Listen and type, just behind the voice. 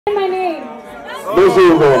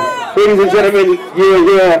Mizubo. Ladies and gentlemen,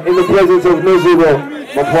 yeah, in the presence of Mizubo,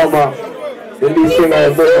 Mapoma, the lead singer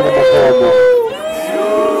of Mapoma.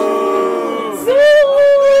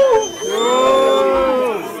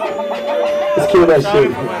 Let's kill that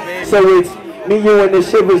shit. So it's me, you, and the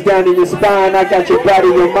shivers down in your spine. I got your body,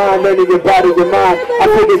 your mind, and your body, your mind. I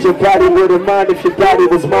figured your body wouldn't mind if your body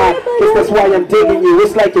was mine. Guess that's why I'm digging you.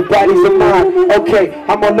 It's like your body's a mine. Okay,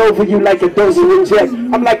 I'm all over you like a dose of inject.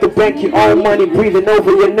 I'm like the bank, you earn money breathing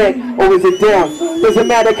over your neck. Or is it down? Doesn't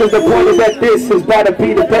matter, cause the point is that this is about to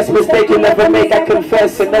be the best mistake you'll ever make. I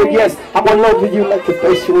confess, and oh yes, I'm all over you like a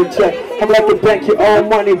dose you inject. I'm like the bank, you earn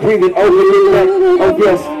money breathing over your neck. Oh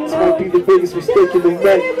yes, this might be the biggest mistake you'll ever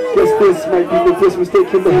make. Guess this might be the biggest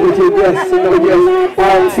mistake you'll ever make. Yes, and oh yes,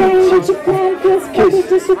 I'll teach you. Kiss,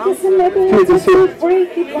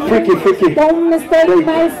 freaky. Don't mistake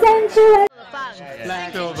my sensuality.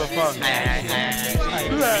 Feel the fun.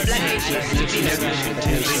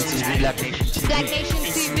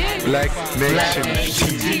 Black Nation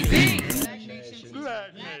TV.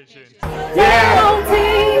 Yeah.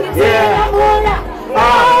 I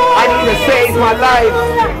need to save my life.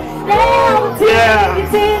 Yeah.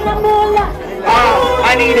 I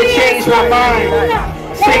need to change my mind.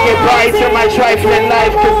 Say goodbye to my trifling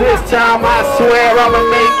life, cause this time I swear I'ma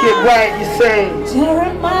make it right. You say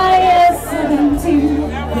Jeremiah 17,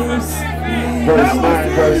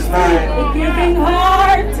 verse 9. The giving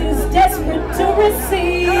heart is desperate to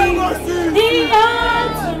receive. The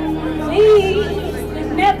answer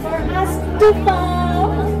is never has to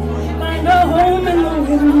fall. Find a home in the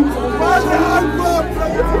winds of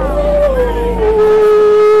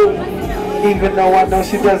even though I know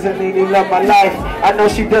she doesn't really love my life, I know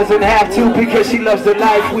she doesn't have to because she loves the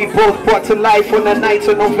life we both brought to life on the night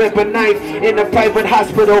of November 9th in a private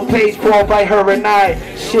hospital paid for by her and I.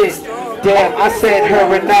 Shit, damn, I said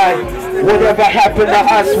her and I. Whatever happened to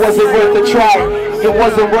us wasn't worth a try. It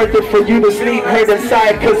wasn't worth it for you to sleep hurt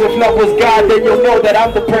inside, cause if love was God, then you'll know that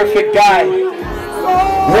I'm the perfect guy.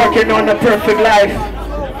 Working on the perfect life,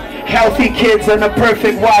 healthy kids and a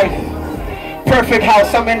perfect wife. Perfect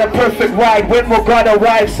house, I'm in a perfect ride. When will God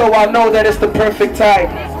arrive so I'll know that it's the perfect time?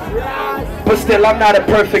 But still, I'm not a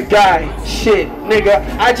perfect guy. Shit, nigga,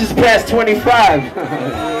 I just passed 25.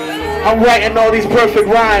 I'm writing all these perfect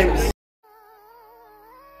rhymes.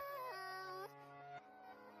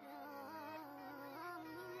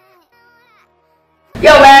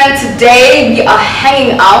 Yo man, today we are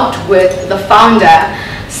hanging out with the founder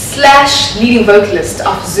 / leading vocalist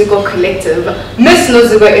of Zuko Collective, Miss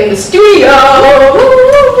Nozuko in the studio.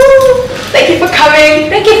 Thank you for coming.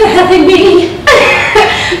 Thank you for having me.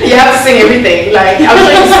 You have to sing everything. Like, I was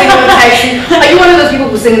trying to sing in the taxi. Are you one of those people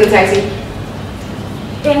who sing in the taxi?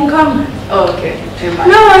 Income. Oh, okay.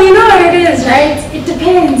 No, you know what it is, right? It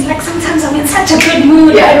depends. Like sometimes I'm in such a good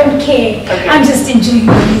mood, I don't care. Okay. I'm just enjoying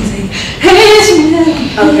the music.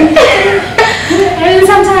 Okay. And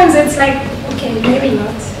sometimes it's like, okay, maybe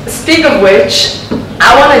not. Speak of which,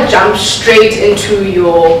 I want to jump straight into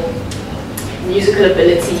your musical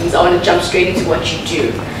abilities. I want to jump straight into what you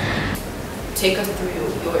do. Take us through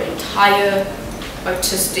your entire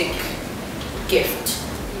artistic gift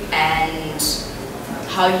and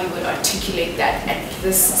how you would articulate that at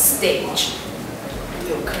this stage in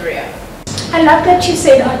your career. I love that you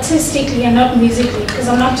said artistically and not musically, because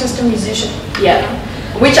I'm not just a musician. Yeah,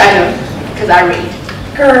 which I know, because I read.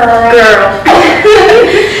 Girl.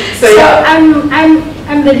 So yeah.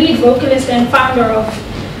 I'm the lead vocalist and founder of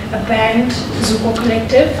a band, Zuko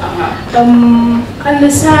Collective. On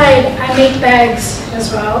the side, I make bags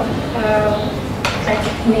as well, like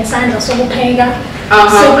Nesandra Sobopega.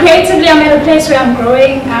 So creatively, I'm at a place where I'm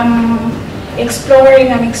growing, I'm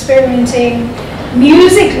exploring, I'm experimenting.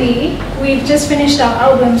 Musically, we've just finished our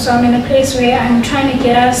album, so I'm in a place where I'm trying to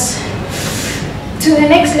get us to the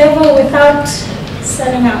next level without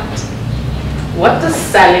selling out. What does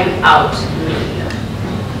selling out mean?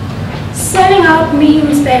 Selling out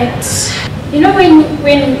means that, you know, when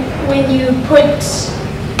you put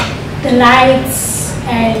the lights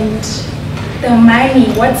and the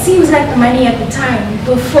money, what seems like the money at the time,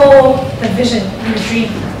 before the vision and the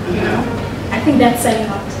dream, you know, I think that's selling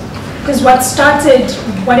out. Because what started,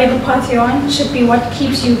 whatever path you're on, should be what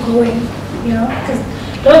keeps you going, you know. Because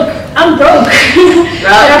look, I'm broke, but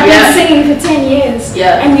I've been singing for 10 years,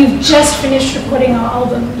 and we've just finished recording our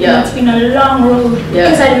album. You know, it's been a long road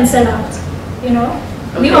because I didn't sell out, you know.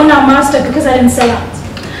 We own our master because I didn't sell out.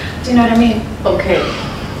 Do you know what I mean? Okay.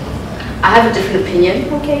 I have a different opinion.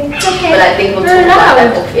 Okay, it's okay. But I think we'll talk about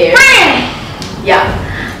that off air. Yeah.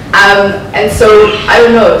 And so I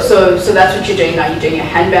don't know. So that's what you're doing now. You're doing your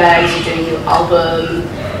handbags. You're doing your album.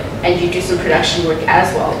 and you do some production work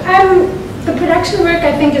as well? The production work,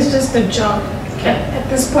 I think, is just a job at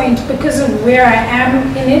this point because of where I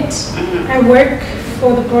am in it. I work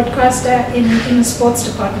for the broadcaster in the sports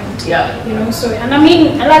department. Yeah. You know, so, and I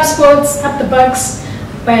mean, I love sports, up the bucks,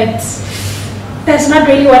 but that's not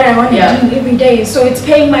really what I want to do every day. So it's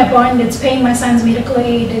paying my bond, it's paying my son's medical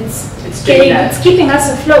aid, it's keeping us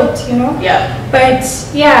afloat, you know. Yeah. But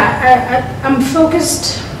yeah, I'm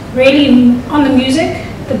focused really on the music.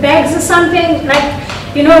 The bags are something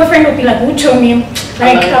like, you know, a friend would be like, "Who told me?"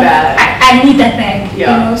 Like, I need that bag.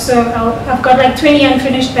 Yeah. You know, so I've got like 20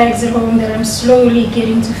 unfinished bags at home that I'm slowly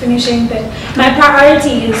getting to finishing. But my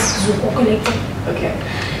priority is Zuko collecting. Okay.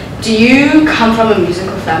 Do you come from a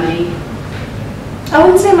musical family? I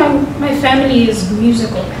wouldn't say my family is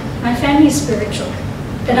musical. My family is spiritual.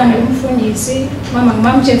 That I'm you see,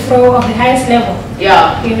 Mama Jeffro of the highest level.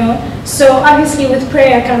 Yeah. You know, so obviously with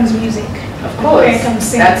prayer comes music. Of course. Prayer comes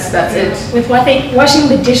singing. That's it. With washing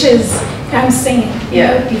the dishes comes singing.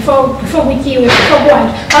 Yeah. You know, before we kill, before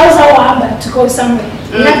one, how's our amba to go somewhere?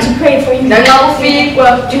 You have to pray for you. Then I'll feed.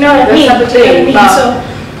 Well, do you know what I mean? So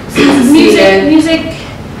music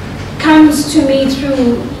comes to me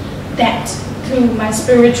through that. Through my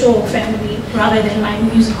spiritual family rather than my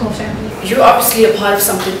musical family. You're obviously a part of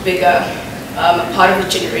something bigger, a part of a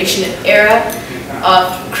generation and era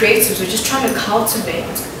of creatives who are just trying to cultivate.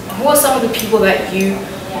 Who are some of the people that you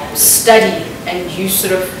study and you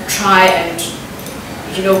sort of try and,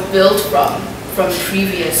 you know, build from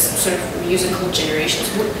previous sort of musical generations?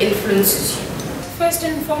 Who influences you? First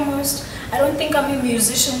and foremost, I don't think I'm a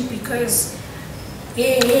musician because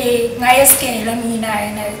you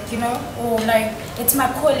know, or like it's my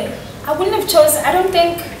calling. I wouldn't have chosen. I don't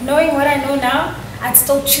think, knowing what I know now, I'd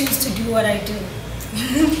still choose to do what I do.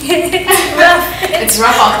 It's rough. It's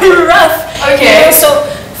rough. Rough. Okay. You know, so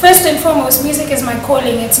first and foremost, music is my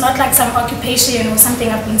calling. It's not like some occupation or something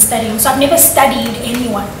I've been studying. So I've never studied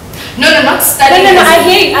anyone. No, not studying. No. I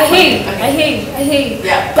hear you.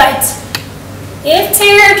 Yeah. But if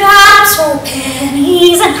teardrops were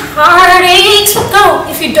pennies and heartaches would go.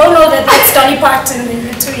 If you don't know that, that's Dolly Parton, then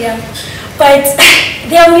you're too young. But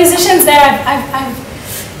there are musicians that I've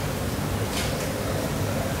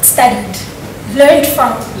studied, learned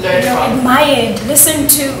from, admired, listened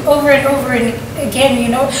to over and over and again. You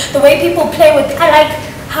know, the way people play with. I like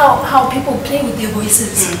how people play with their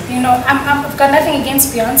voices. You know, I've got nothing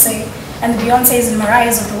against Beyonce and the Beyoncés and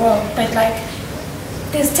Mariahs of the world, but like,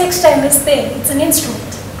 there's texture in this thing. It's an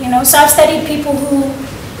instrument, you know. So I've studied people who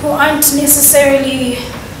aren't necessarily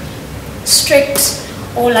strict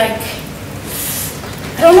or like,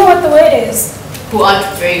 I don't know what the word is. Who aren't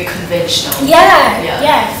very conventional.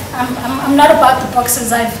 Yeah. I'm not about the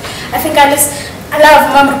boxes. I think I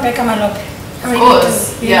love Mama Rebecca Malope. Of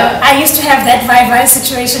course, yeah. I used to have that vibe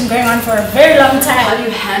situation going on for a very long time. How do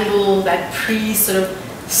you handle that sort of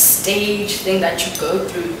stage thing that you go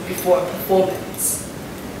through before a performance?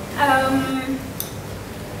 I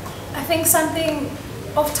think something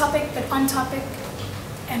off topic but on topic,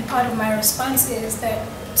 and part of my response is that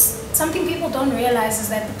something people don't realize is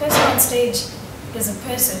that the person on stage is a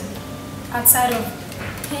person outside of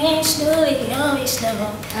actually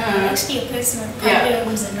a person with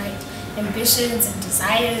problems and like ambitions and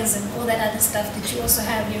desires and all that other stuff that you also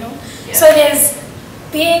have, you know. So there's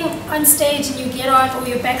being on stage and you get on, or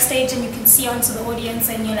you're backstage and you can see onto the audience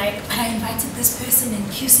and you're like, but I invited this person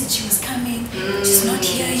and Q said she was coming, she's not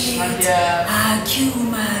here yet. Q,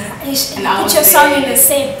 and you put your song in the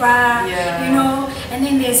set, you know. And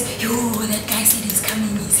then there's, that guy said he's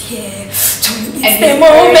coming, he's here. It's the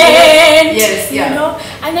moment, you know.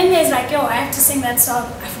 And then there's like, I have to sing that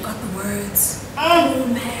song. I forgot the words. Oh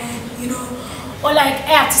man, you know. Or like,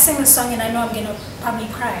 I have to sing the song and I know I'm gonna probably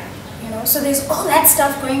cry. So there's all that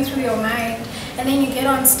stuff going through your mind, and then you get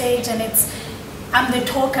on stage and I'm the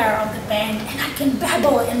talker of the band and I can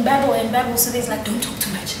babble and babble and babble. So there's like, don't talk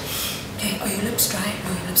too much. Okay, are your lips dry?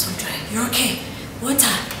 No, your lips aren't dry. You're okay.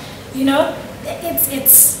 Water. You know,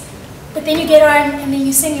 it's. But then you get on and then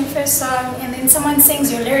you sing your first song and then someone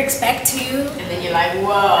sings your lyrics back to you. And then you're like,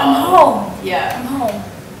 whoa. I'm home. Yeah. I'm home.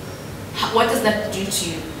 What does that do to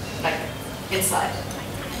you, like, inside?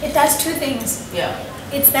 It does two things. Yeah.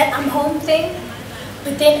 It's that I'm home thing,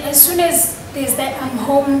 but then as soon as there's that I'm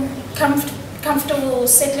home, comfortable,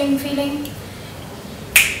 settling feeling,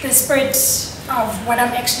 the spirit of what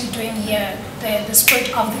I'm actually doing here, the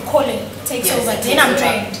spirit of the calling takes over, then I'm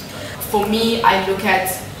drained. For me, I look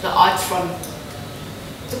at the art from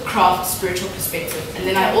the craft spiritual perspective, and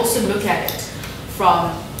then I also look at it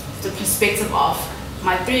from the perspective of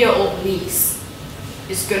my 3-year-old niece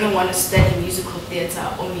is going to want to study musical theatre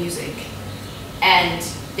or music. And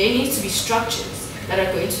there needs to be structures that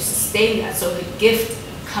are going to sustain that so the gift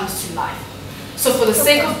comes to life. So for the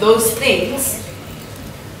sake of those things,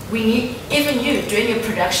 we need, even you doing your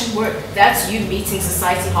production work, that's you meeting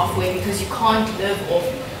society halfway because you can't live off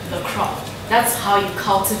the craft. That's how you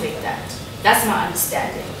cultivate that. That's my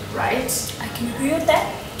understanding, right? I can agree with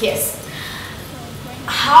that. Yes.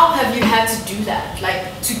 How have you had to do that?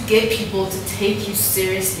 Like, to get people to take you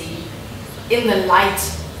seriously in the light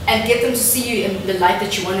and get them to see you in the light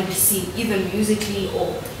that you want to be seen, either musically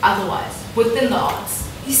or otherwise, within the arts?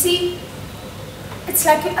 You see, it's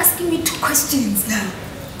like you're asking me two questions now.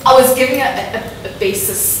 I was giving a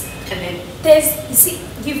basis and then... You see,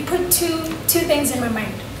 you've put two things in my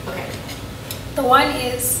mind. Okay. The one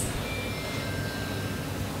is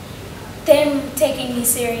them taking me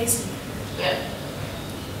seriously. Yeah.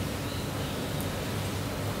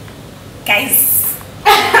 Guys,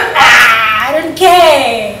 I don't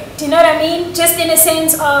care. Do you know what I mean? Just in a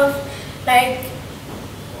sense of, like,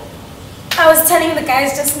 I was telling the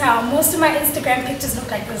guys just now, most of my Instagram pictures look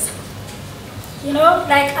like this. You know,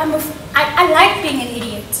 like I like being an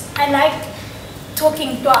idiot. I like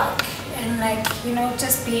talking dark and, like, you know,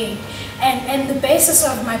 just being. And the basis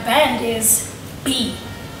of my band is be.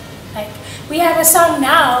 Like, we have a song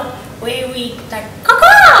now where we like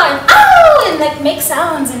caw and ow and like make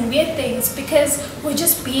sounds and weird things because we're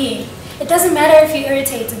just being. It doesn't matter if you're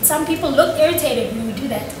irritated. Some people look irritated when we do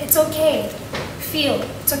that. It's okay. Feel.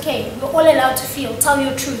 It's okay. We're all allowed to feel. Tell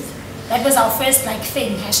your truth. That was our first like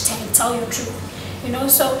thing, hashtag tell your truth. You know,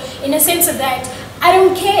 so in a sense of that, I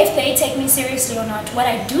don't care if they take me seriously or not. What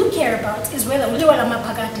I do care about is whether Uliwala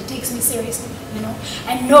Pakatuku takes me seriously, you know,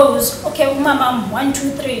 and knows, okay, my mom, 1,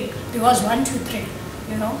 2, 3, because 1, 2, 3,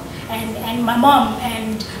 you know, and my mom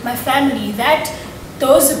and my family,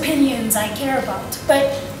 those opinions I care about.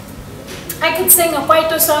 But I could sing a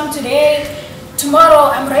Kwaito song today,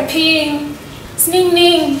 tomorrow I'm rapping,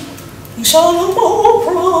 singing,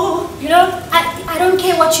 you know, I don't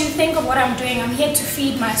care what you think of what I'm doing. I'm here to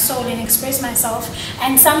feed my soul and express myself.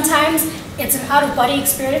 And sometimes it's an out-of-body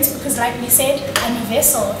experience because, like we said, I'm a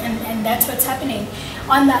vessel and that's what's happening.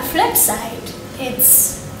 On the flip side,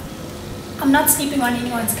 I'm not sleeping on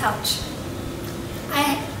anyone's couch.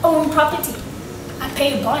 I own property. I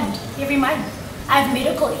pay a bond every month. I have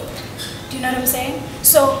medical aid. Do you know what I'm saying?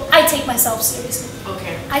 So I take myself seriously.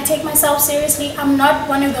 Okay. I take myself seriously. I'm not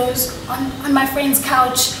one of those on my friend's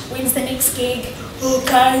couch, when's the next gig? Oh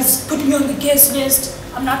guys, put me on the guest list.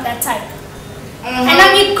 I'm not that type. And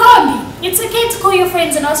I mean, call me. It's okay to call your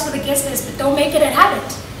friends and ask for the guest list, but don't make it a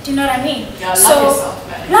habit. Do you know what I mean? Yeah, love yourself,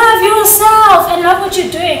 man. Love yourself and love what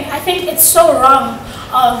you're doing. I think it's so wrong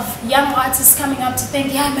of young artists coming up to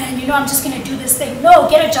think, yeah man, you know, I'm just gonna do this thing. No,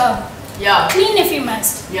 get a job. Yeah. Clean if you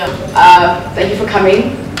must. Yeah. Thank you for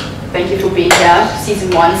coming. Thank you for being here.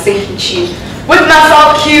 Season 1, Simphiwe with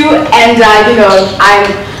myself, Q, and you know,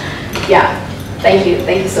 thank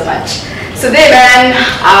you so much. So there,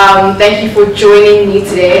 man, thank you for joining me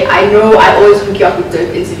today. I know I always hook you up with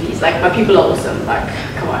dope interviews. Like, my people are awesome. Like,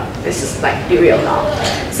 come on, let's just like be real now.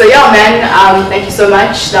 So yeah, man, thank you so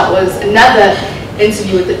much. That was another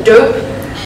interview with the dope.